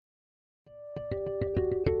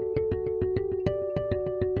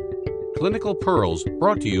Clinical Pearls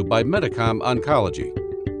brought to you by Medicom Oncology.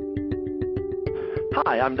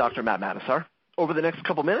 Hi, I'm Dr. Matt Matasar. Over the next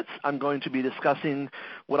couple minutes, I'm going to be discussing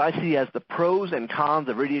what I see as the pros and cons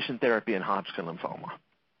of radiation therapy in Hodgkin lymphoma.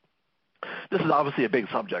 This is obviously a big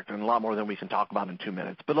subject and a lot more than we can talk about in 2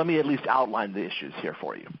 minutes, but let me at least outline the issues here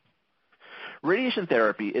for you. Radiation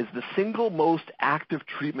therapy is the single most active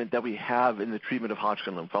treatment that we have in the treatment of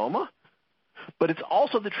Hodgkin lymphoma, but it's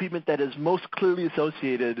also the treatment that is most clearly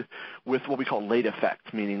associated with what we call late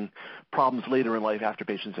effects, meaning problems later in life after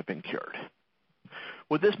patients have been cured.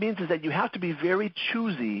 What this means is that you have to be very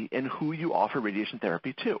choosy in who you offer radiation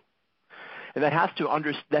therapy to. And that has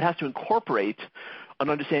to incorporate an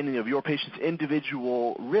understanding of your patient's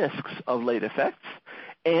individual risks of late effects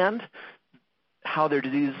and how their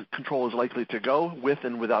disease control is likely to go with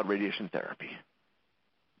and without radiation therapy.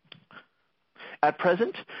 At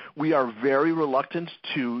present, we are very reluctant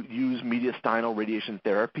to use mediastinal radiation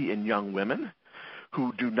therapy in young women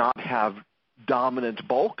who do not have dominant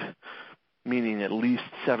bulk, meaning at least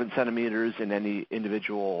 7 centimeters in any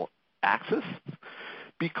individual axis,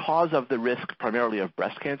 because of the risk primarily of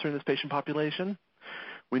breast cancer in this patient population.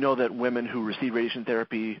 We know that women who receive radiation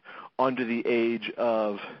therapy under the age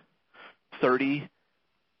of 30,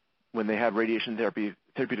 when they have radiation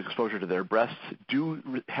therapeutic exposure to their breasts, do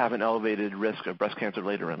have an elevated risk of breast cancer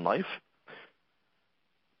later in life.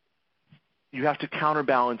 You have to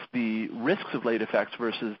counterbalance the risks of late effects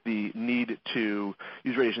versus the need to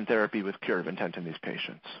use radiation therapy with curative intent in these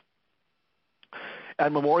patients.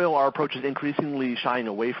 At Memorial, our approach is increasingly shying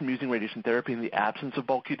away from using radiation therapy in the absence of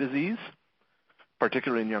bulky disease,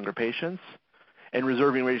 particularly in younger patients, and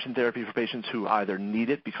reserving radiation therapy for patients who either need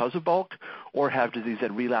it because of bulk or have disease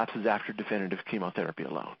that relapses after definitive chemotherapy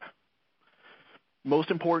alone.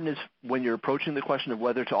 Most important is when you're approaching the question of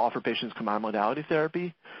whether to offer patients combined modality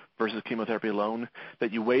therapy versus chemotherapy alone,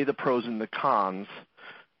 that you weigh the pros and the cons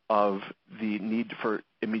of the need for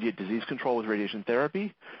immediate disease control with radiation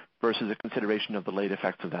therapy versus a consideration of the late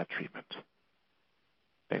effects of that treatment.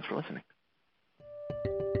 Thanks for listening.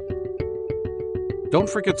 Don't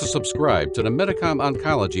forget to subscribe to the Medicom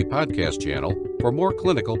Oncology podcast channel for more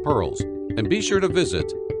clinical pearls. And be sure to visit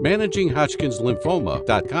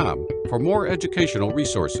managinghodgkinslymphoma.com for more educational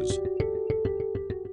resources.